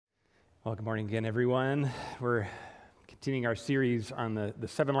Well, good morning again, everyone. We're continuing our series on the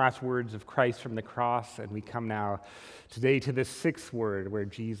seven last words of Christ from the cross, and we come now today to the sixth word where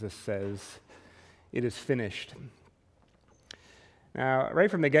Jesus says, "It is finished." Now, right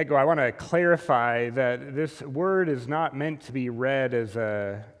from the get-go, I want to clarify that this word is not meant to be read as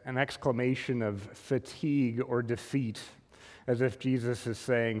an exclamation of fatigue or defeat, as if Jesus is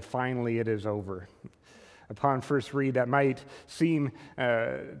saying, "Finally, it is over." Upon first read, that might seem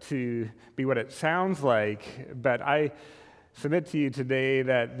to be what it sounds like, but I submit to you today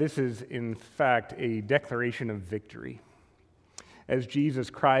that this is, in fact, a declaration of victory. As Jesus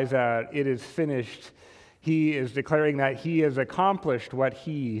cries out, "It is finished," he is declaring that he has accomplished what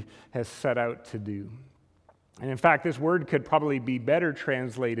he has set out to do. And in fact, this word could probably be better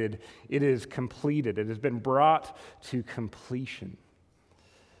translated, "It is completed." It has been brought to completion.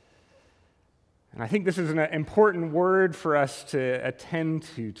 And I think this is an important word for us to attend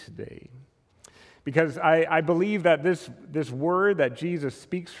to today. Because I believe that this word that Jesus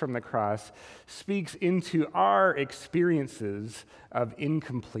speaks from the cross speaks into our experiences of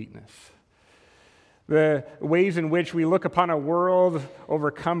incompleteness. The ways in which we look upon a world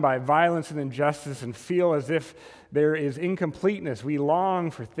overcome by violence and injustice and feel as if there is incompleteness. We long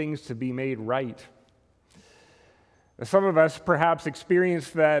for things to be made right. Some of us perhaps experience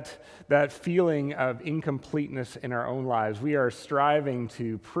that feeling of incompleteness in our own lives. We are striving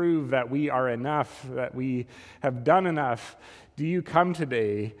to prove that we are enough, that we have done enough. Do you come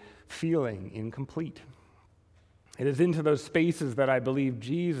today feeling incomplete? It is into those spaces that I believe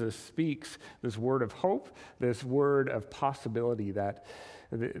Jesus speaks this word of hope, this word of possibility, that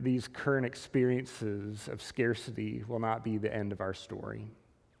these current experiences of scarcity will not be the end of our story.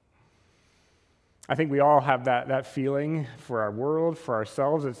 I think we all have that feeling for our world, for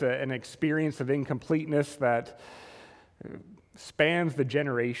ourselves. It's an experience of incompleteness that spans the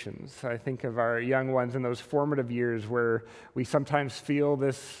generations. I think of our young ones in those formative years where we sometimes feel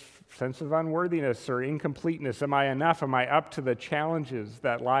this sense of unworthiness or incompleteness. Am I enough? Am I up to the challenges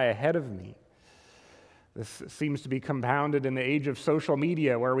that lie ahead of me? This seems to be compounded in the age of social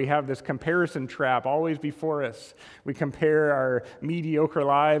media, where we have this comparison trap always before us. We compare our mediocre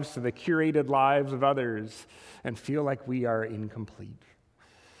lives to the curated lives of others and feel like we are incomplete.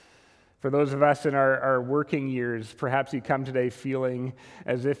 For those of us in our working years, perhaps you come today feeling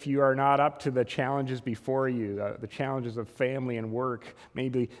as if you are not up to the challenges before you, the challenges of family and work,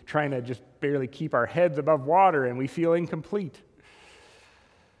 maybe trying to just barely keep our heads above water, and we feel incomplete.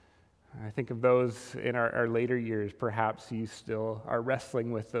 I think of those in our later years. Perhaps you still are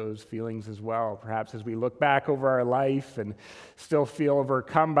wrestling with those feelings as well. Perhaps as we look back over our life and still feel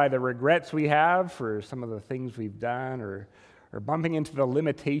overcome by the regrets we have for some of the things we've done, or bumping into the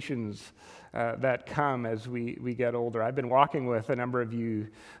limitations that come as we get older. I've been walking with a number of you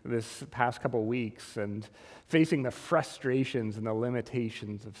this past couple weeks and facing the frustrations and the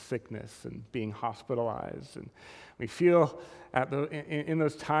limitations of sickness and being hospitalized. And we feel in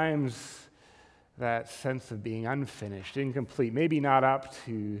those times that sense of being unfinished, incomplete, maybe not up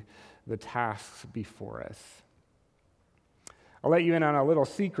to the tasks before us. I'll let you in on a little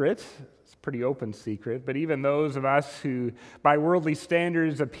secret. It's a pretty open secret, but even those of us who, by worldly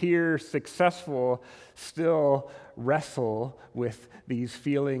standards, appear successful still wrestle with these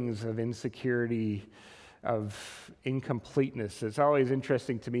feelings of insecurity, of incompleteness. It's always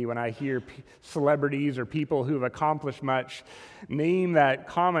interesting to me when I hear celebrities or people who have accomplished much name that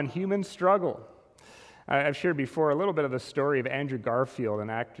common human struggle. I've shared before a little bit of the story of Andrew Garfield,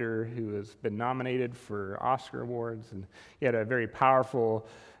 an actor who has been nominated for Oscar awards, and he had a very powerful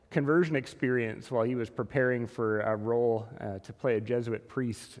conversion experience while he was preparing for a role to play a Jesuit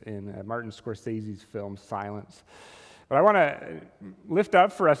priest in Martin Scorsese's film Silence. But I want to lift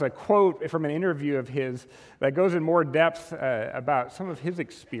up for us a quote from an interview of his that goes in more depth about some of his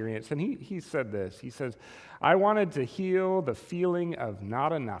experience. And he said this. He says, "I wanted to heal the feeling of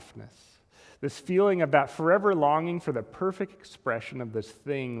not enoughness, this feeling of that forever longing for the perfect expression of this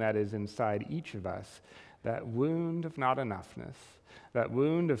thing that is inside each of us, that wound of not enoughness, that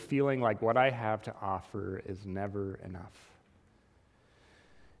wound of feeling like what I have to offer is never enough."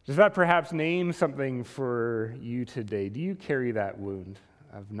 Does that perhaps name something for you today? Do you carry that wound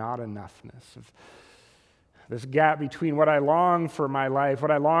of not enoughness, of this gap between what I long for my life, what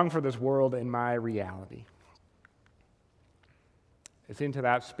I long for this world, and my reality? It's into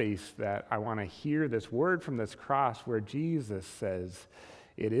that space that I want to hear this word from this cross where Jesus says,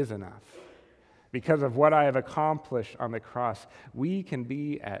 "It is enough." Because of what I have accomplished on the cross, we can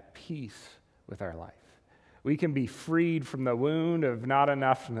be at peace with our life. We can be freed from the wound of not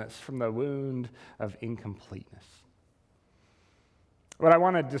enoughness, from the wound of incompleteness. What I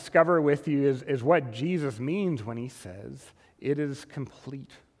want to discover with you is what Jesus means when he says, "It is complete,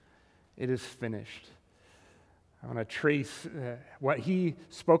 it is finished." I want to trace what he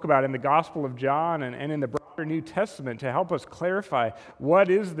spoke about in the Gospel of John and in the broader New Testament to help us clarify what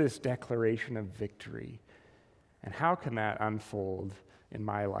is this declaration of victory and how can that unfold in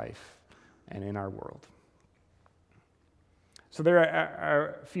my life and in our world. So there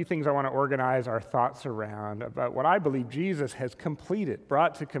are a few things I want to organize our thoughts around about what I believe Jesus has completed,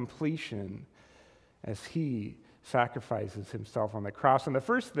 brought to completion as he sacrifices himself on the cross. And the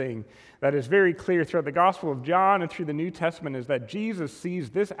first thing that is very clear throughout the Gospel of John and through the New Testament is that Jesus sees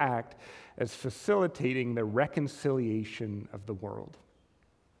this act as facilitating the reconciliation of the world.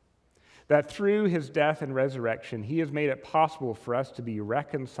 That through his death and resurrection, he has made it possible for us to be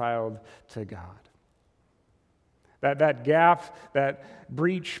reconciled to God. That gap, that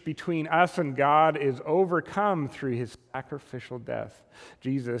breach between us and God is overcome through his sacrificial death.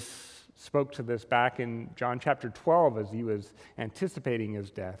 Jesus spoke to this back in John chapter 12 as he was anticipating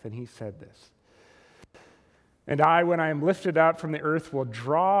his death, and he said this, "And I, when I am lifted up from the earth, will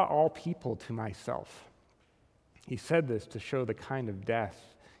draw all people to myself." He said this to show the kind of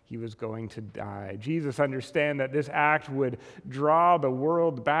death he was going to die. Jesus understood that this act would draw the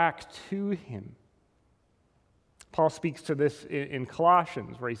world back to him. Paul speaks to this in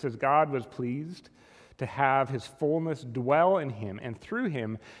Colossians, where he says, God was pleased to have his fullness dwell in him, and through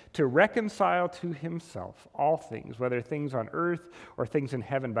him to reconcile to himself all things, whether things on earth or things in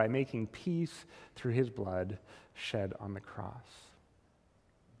heaven, by making peace through his blood shed on the cross.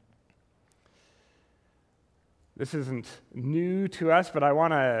 This isn't new to us, but I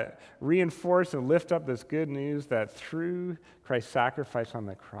want to reinforce and lift up this good news that through Christ's sacrifice on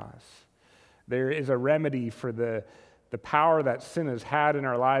the cross, there is a remedy for the power that sin has had in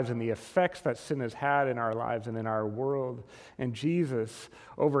our lives and the effects that sin has had in our lives and in our world. And Jesus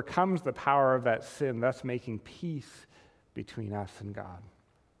overcomes the power of that sin, thus making peace between us and God.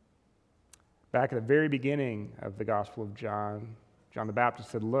 Back at the very beginning of the Gospel of John, John the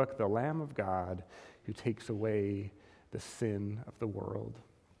Baptist said, "Look, the Lamb of God who takes away the sin of the world."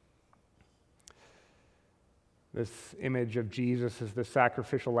 This image of Jesus as the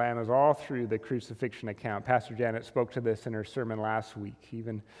sacrificial lamb is all through the crucifixion account. Pastor Janet spoke to this in her sermon last week,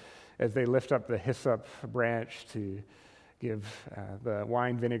 even as they lift up the hyssop branch to give the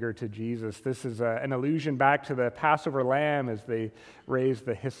wine vinegar to Jesus. This is an allusion back to the Passover lamb as they raise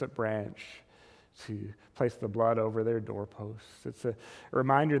the hyssop branch to place the blood over their doorposts. It's a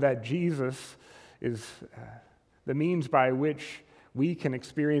reminder that Jesus is the means by which we can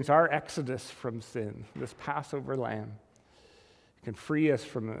experience our exodus from sin. This Passover lamb can free us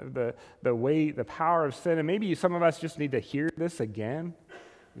from the weight, the power of sin. And maybe some of us just need to hear this again.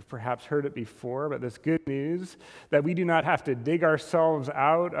 We've perhaps heard it before, but this good news that we do not have to dig ourselves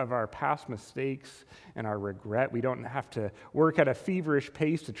out of our past mistakes and our regret. We don't have to work at a feverish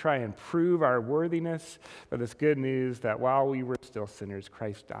pace to try and prove our worthiness, but this good news that while we were still sinners,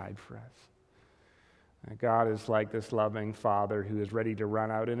 Christ died for us. God is like this loving Father who is ready to run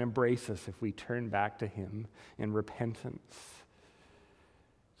out and embrace us if we turn back to him in repentance.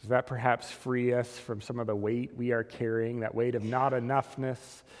 Does that perhaps free us from some of the weight we are carrying, that weight of not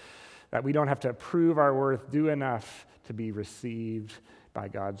enoughness, that we don't have to prove our worth, do enough to be received by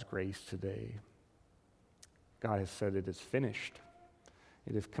God's grace today? God has said it is finished.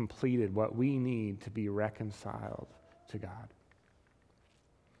 It is completed, what we need to be reconciled to God.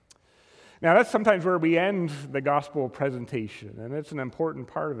 Now, that's sometimes where we end the gospel presentation, and it's an important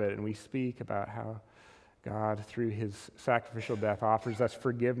part of it, and we speak about how God, through his sacrificial death, offers us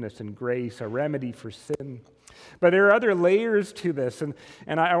forgiveness and grace, a remedy for sin. But there are other layers to this, and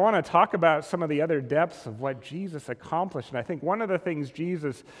I want to talk about some of the other depths of what Jesus accomplished. And I think one of the things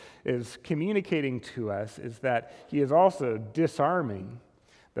Jesus is communicating to us is that he is also disarming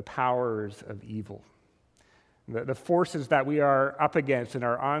the powers of evil. The forces that we are up against in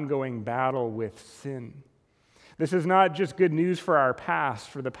our ongoing battle with sin. This is not just good news for our past,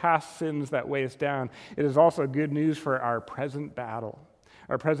 for the past sins that weigh us down. It is also good news for our present battle,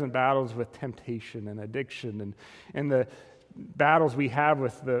 our present battles with temptation and addiction and the battles we have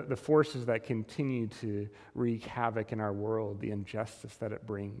with the forces that continue to wreak havoc in our world, the injustice that it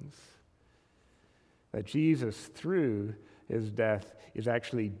brings. That Jesus, through his death, is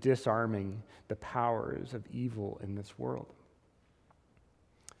actually disarming the powers of evil in this world.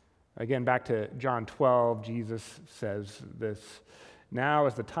 Again, back to John 12, Jesus says this, "Now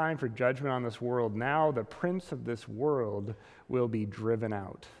is the time for judgment on this world. Now the prince of this world will be driven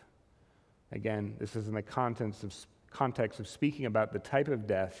out." Again, this is in the context context of speaking about the type of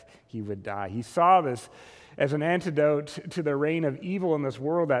death he would die. He saw this as an antidote to the reign of evil in this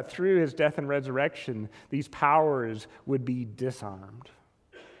world, that through his death and resurrection, these powers would be disarmed,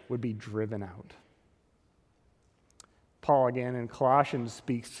 would be driven out. Paul again in Colossians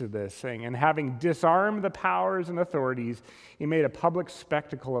speaks to this, saying, "And having disarmed the powers and authorities, he made a public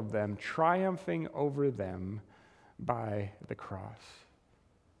spectacle of them, triumphing over them by the cross."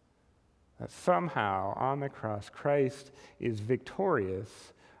 That somehow on the cross, Christ is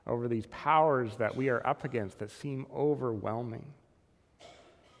victorious over these powers that we are up against that seem overwhelming.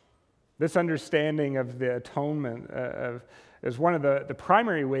 This understanding of the atonement is one of the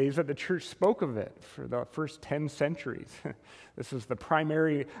primary ways that the church spoke of it for the first 10 centuries. This is the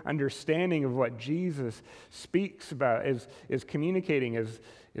primary understanding of what Jesus speaks about, is communicating,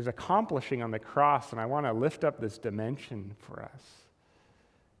 is accomplishing on the cross. And I want to lift up this dimension for us.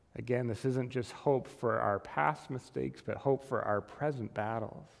 Again, this isn't just hope for our past mistakes, but hope for our present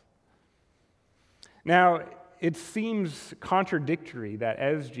battles. Now, it seems contradictory that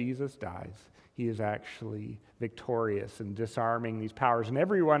as Jesus dies, he is actually victorious in disarming these powers. And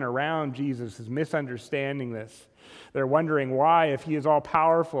everyone around Jesus is misunderstanding this. They're wondering why, if he is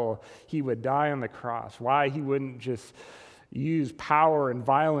all-powerful, he would die on the cross, why he wouldn't just use power and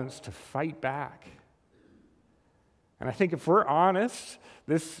violence to fight back. And I think if we're honest,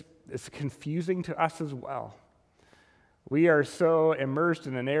 this is confusing to us as well. We are so immersed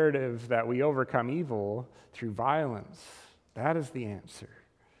in a narrative that we overcome evil through violence. That is the answer.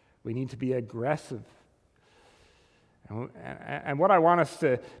 We need to be aggressive. And what I want us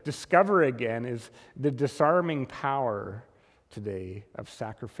to discover again is the disarming power today of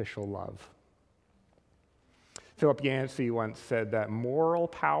sacrificial love. Philip Yancey once said that moral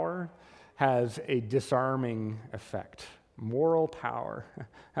power has a disarming effect. Moral power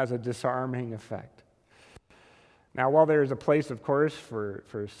has a disarming effect. Now, while there is a place, of course,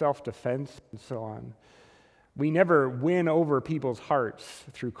 for self-defense and so on, we never win over people's hearts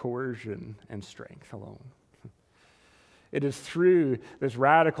through coercion and strength alone. It is through this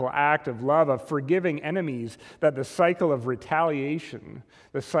radical act of love, of forgiving enemies, that the cycle of retaliation,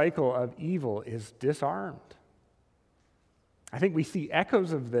 the cycle of evil is disarmed. I think we see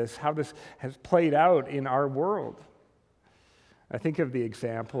echoes of this, how this has played out in our world. I think of the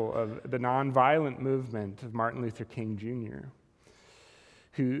example of the nonviolent movement of Martin Luther King Jr.,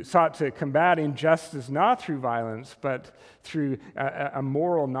 who sought to combat injustice not through violence, but through a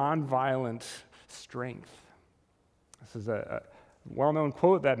moral, nonviolent strength. This is a well-known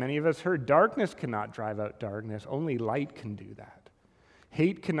quote that many of us heard. Darkness cannot drive out darkness, only light can do that.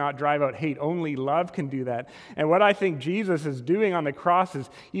 Hate cannot drive out hate, only love can do that. And what I think Jesus is doing on the cross is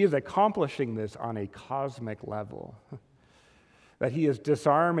he is accomplishing this on a cosmic level. That he is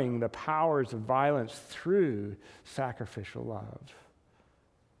disarming the powers of violence through sacrificial love.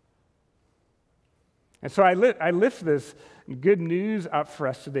 And so I lift this good news up for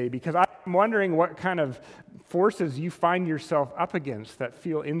us today because I'm wondering what kind of forces you find yourself up against that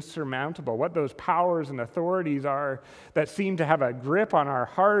feel insurmountable, what those powers and authorities are that seem to have a grip on our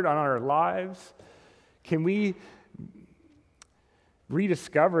heart, on our lives. Can we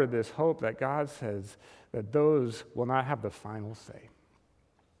rediscover this hope that God says that those will not have the final say?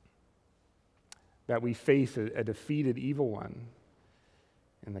 That we face a defeated evil one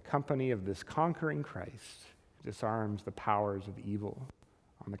in the company of this conquering Christ who disarms the powers of evil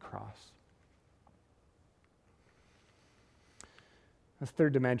on the cross. This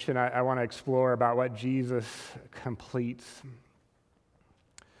third dimension I want to explore about what Jesus completes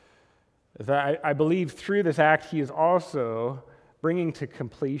is that I believe through this act he is also bringing to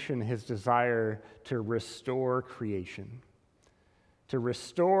completion his desire to restore creation, to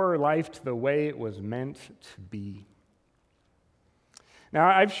restore life to the way it was meant to be. Now,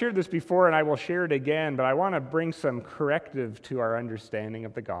 I've shared this before and I will share it again, but I want to bring some corrective to our understanding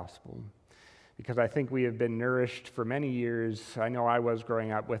of the gospel because I think we have been nourished for many years. I know I was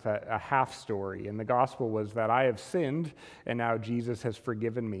growing up with a half story, and the gospel was that I have sinned and now Jesus has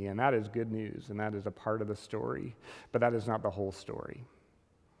forgiven me, and that is good news, and that is a part of the story, but that is not the whole story.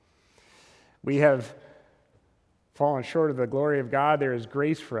 We have fallen short of the glory of God. There is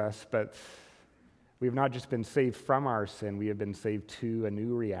grace for us, but we have not just been saved from our sin, we have been saved to a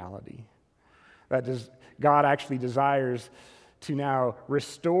new reality. God actually desires to now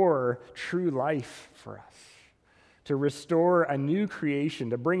restore true life for us, to restore a new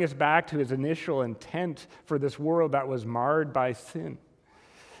creation, to bring us back to his initial intent for this world that was marred by sin.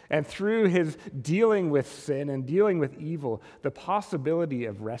 And through his dealing with sin and dealing with evil, the possibility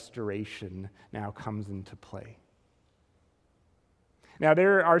of restoration now comes into play. Now,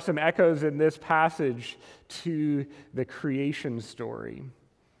 there are some echoes in this passage to the creation story.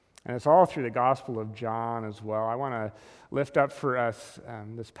 And it's all through the Gospel of John as well. I want to lift up for us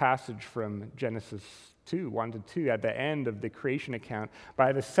this passage from Genesis 2, 1 to 2, at the end of the creation account.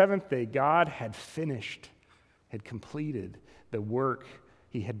 By the seventh day, God had finished, had completed the work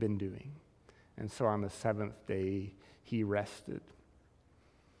he had been doing. And so on the seventh day, he rested.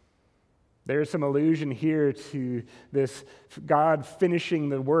 There's some allusion here to this God finishing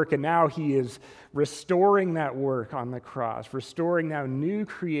the work, and now he is restoring that work on the cross, restoring now new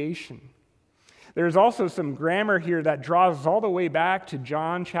creation. There's also some grammar here that draws us all the way back to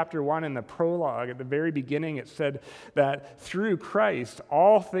John chapter 1 in the prologue. At the very beginning, it said that through Christ,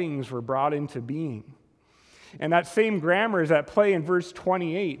 all things were brought into being. And that same grammar is at play in verse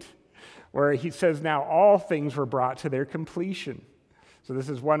 28, where he says, now all things were brought to their completion. So this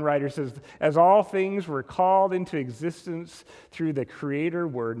is one writer says, as all things were called into existence through the Creator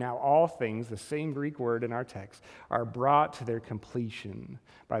word, now all things, the same Greek word in our text, are brought to their completion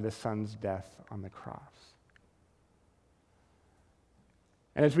by the Son's death on the cross.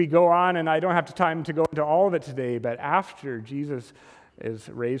 And as we go on, and I don't have time to go into all of it today, but after Jesus is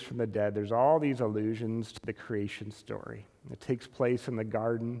raised from the dead, there's all these allusions to the creation story. It takes place in the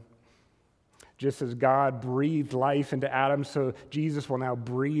garden. Just as God breathed life into Adam, so Jesus will now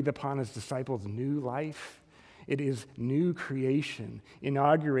breathe upon his disciples new life. It is new creation,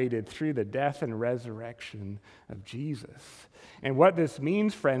 inaugurated through the death and resurrection of Jesus. And what this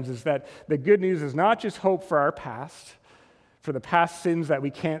means, friends, is that the good news is not just hope for our past, for the past sins that we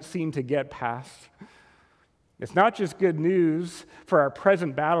can't seem to get past. It's not just good news for our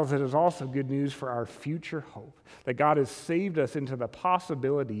present battles, it is also good news for our future hope, that God has saved us into the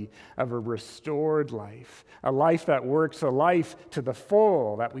possibility of a restored life, a life that works, a life to the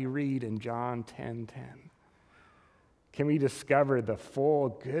full that we read in John 10:10. Can we discover the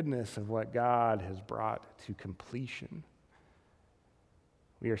full goodness of what God has brought to completion?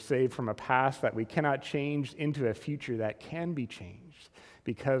 We are saved from a past that we cannot change into a future that can be changed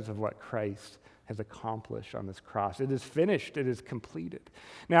because of what Christ has accomplished on this cross. It is finished. It is completed.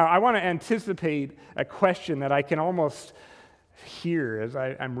 Now, I want to anticipate a question that I can almost hear as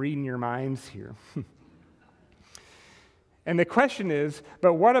I'm reading your minds here. And the question is,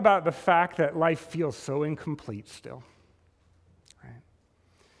 but what about the fact that life feels so incomplete still? Right?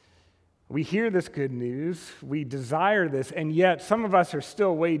 We hear this good news, we desire this, and yet some of us are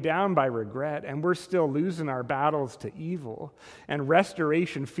still weighed down by regret, and we're still losing our battles to evil, and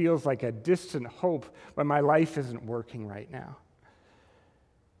restoration feels like a distant hope when my life isn't working right now.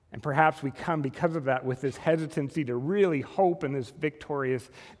 And perhaps we come because of that with this hesitancy to really hope in this victorious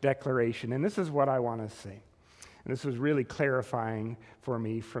declaration. And this is what I want to say. And this was really clarifying for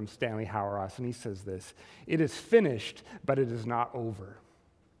me from Stanley Hauerwas, and he says this: it is finished, but it is not over.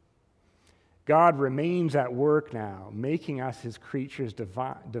 God remains at work now, making us his creatures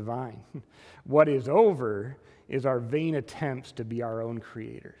divine. What is over is our vain attempts to be our own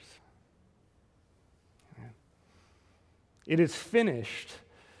creators. It is finished,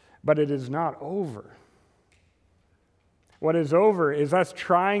 but it is not over. What is over is us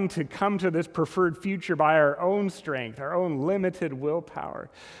trying to come to this preferred future by our own strength, our own limited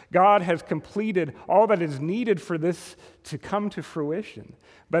willpower. God has completed all that is needed for this to come to fruition,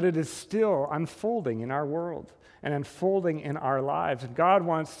 but it is still unfolding in our world and unfolding in our lives. And God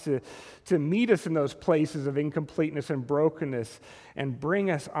wants to meet us in those places of incompleteness and brokenness and bring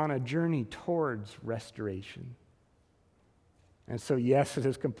us on a journey towards restoration. And so, yes, it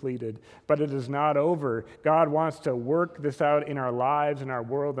is completed, but it is not over. God wants to work this out in our lives, in our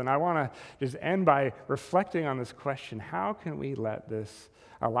world. And I want to just end by reflecting on this question: how can we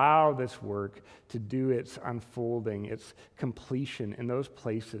allow this work to do its unfolding, its completion in those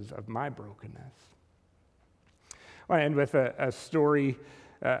places of my brokenness? I want to end with a story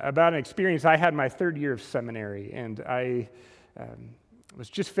about an experience. I had my third year of seminary, and I was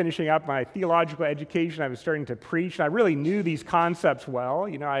just finishing up my theological education. I was starting to preach, and I really knew these concepts well.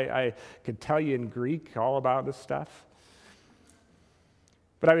 You know, I could tell you in Greek all about this stuff.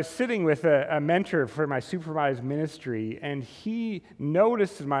 But I was sitting with a mentor for my supervised ministry, and he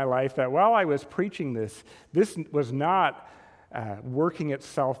noticed in my life that while I was preaching this was not working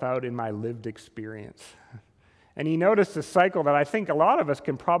itself out in my lived experience. And he noticed a cycle that I think a lot of us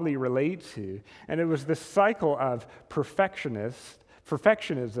can probably relate to, and it was this cycle of perfectionism,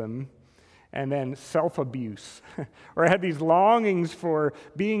 and then self-abuse. Or I had these longings for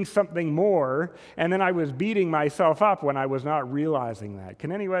being something more, and then I was beating myself up when I was not realizing that.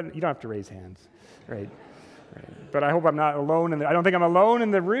 Can anyone? You don't have to raise hands, right? But I hope I'm not alone I don't think I'm alone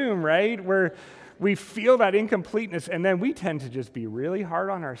in the room, right? Where we feel that incompleteness, and then we tend to just be really hard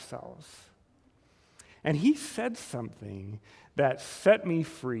on ourselves. And he said something that set me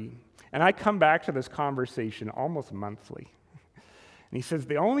free. And I come back to this conversation almost monthly. And he says,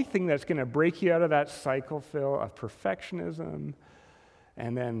 the only thing that's going to break you out of that cycle, Phil, of perfectionism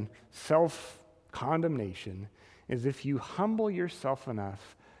and then self-condemnation is if you humble yourself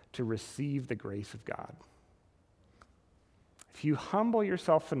enough to receive the grace of God. If you humble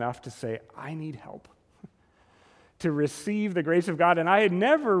yourself enough to say, I need help, to receive the grace of God. And I had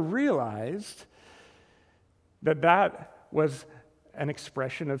never realized that that was an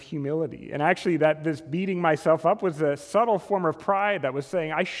expression of humility. And actually, that this beating myself up was a subtle form of pride that was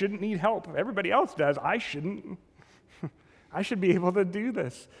saying, I shouldn't need help. Everybody else does. I shouldn't. I should be able to do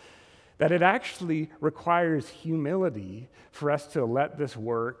this. That it actually requires humility for us to let this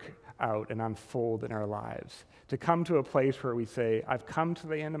work out and unfold in our lives, to come to a place where we say, I've come to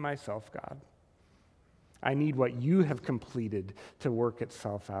the end of myself, God. I need what you have completed to work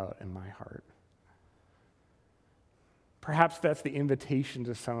itself out in my heart. Perhaps that's the invitation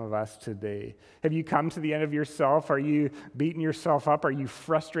to some of us today. Have you come to the end of yourself? Are you beating yourself up? Are you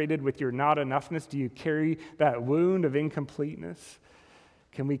frustrated with your not enoughness? Do you carry that wound of incompleteness?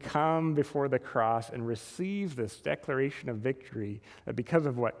 Can we come before the cross and receive this declaration of victory that because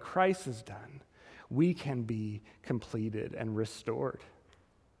of what Christ has done, we can be completed and restored?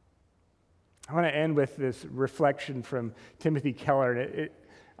 I want to end with this reflection from Timothy Keller. It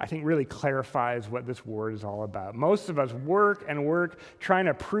I think really clarifies what this word is all about. Most of us work and work trying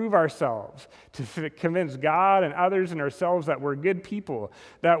to prove ourselves, to convince God and others and ourselves that we're good people.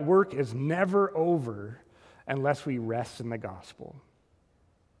 That work is never over unless we rest in the gospel.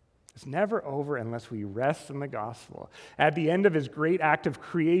 It's never over unless we rest in the gospel. At the end of his great act of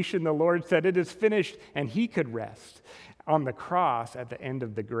creation, the Lord said, it is finished, and he could rest. On the cross, at the end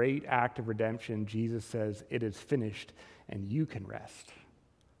of the great act of redemption, Jesus says, it is finished, and you can rest.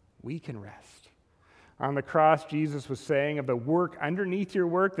 We can rest. On the cross, Jesus was saying of the work underneath your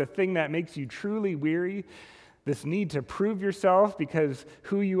work, the thing that makes you truly weary, this need to prove yourself because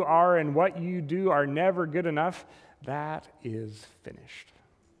who you are and what you do are never good enough, that is finished.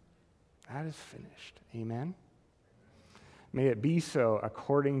 That is finished. Amen? May it be so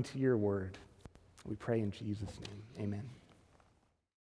according to your word. We pray in Jesus' name. Amen.